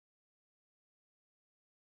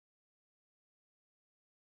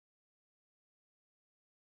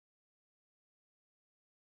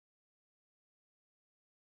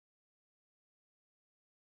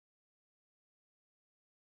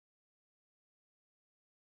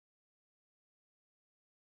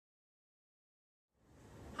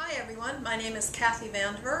everyone. My name is Kathy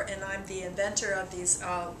Vandiver, and I'm the inventor of these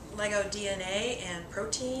Lego DNA and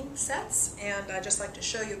protein sets. And I'd just like to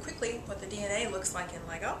show you quickly what the DNA looks like in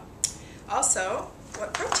Lego. Also,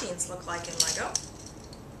 what proteins look like in Lego.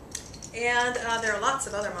 And there are lots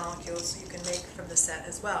of other molecules you can make from the set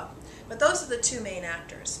as well. But those are the two main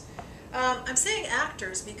actors. I'm saying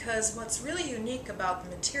actors because what's really unique about the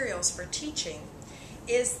materials for teaching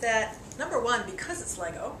is that, number one, because it's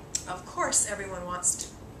Lego, of course everyone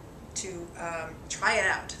wants to try it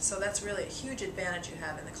out. So that's really a huge advantage you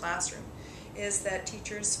have in the classroom, is that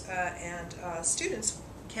teachers and students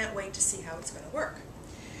can't wait to see how it's going to work.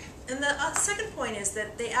 And the second point is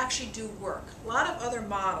that they actually do work. A lot of other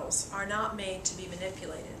models are not made to be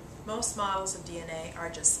manipulated. Most models of DNA are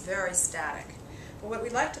just very static. But what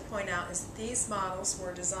we'd like to point out is that these models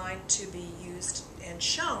were designed to be used and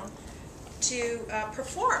shown to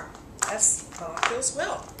perform as molecules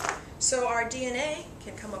will. So our DNA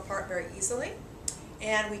can come apart very easily,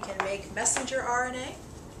 and we can make messenger RNA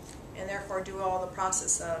and therefore do all the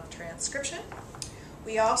process of transcription.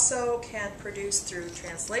 We also can produce through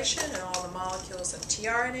translation and all the molecules of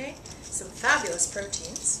tRNA some fabulous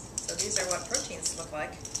proteins. So these are what proteins look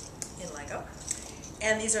like in Lego.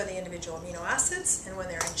 And these are the individual amino acids, and when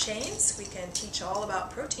they're in chains, we can teach all about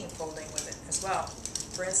protein folding with it as well.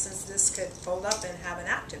 For instance, this could fold up and have an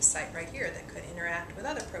active site right here that could interact with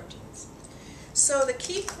other proteins. So the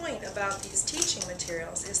key point about these teaching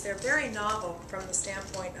materials is they're very novel from the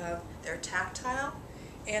standpoint of they're tactile,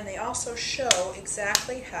 and they also show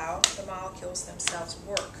exactly how the molecules themselves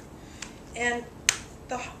work. And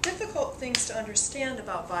the difficult things to understand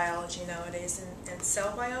about biology nowadays and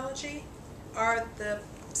cell biology are the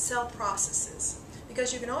cell processes.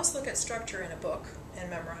 Because you can always look at structure in a book and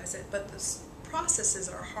memorize it, but the processes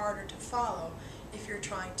are harder to follow if you're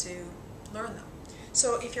trying to learn them.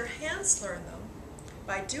 So if your hands learn them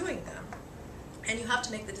by doing them, and you have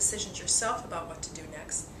to make the decisions yourself about what to do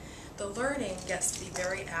next, the learning gets to be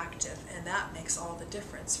very active, and that makes all the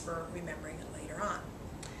difference for remembering it later on.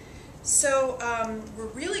 So we're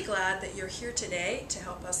really glad that you're here today to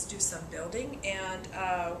help us do some building, and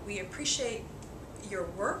we appreciate your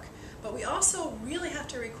work, but we also really have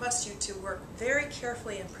to request you to work very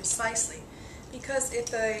carefully and precisely, because if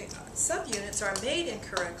the subunits are made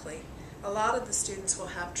incorrectly, a lot of the students will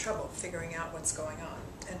have trouble figuring out what's going on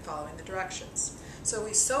and following the directions. So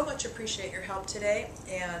we so much appreciate your help today,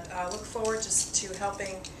 and look forward to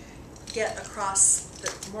helping get across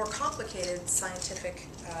the more complicated scientific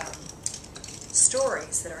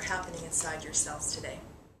stories that are happening inside your cells today.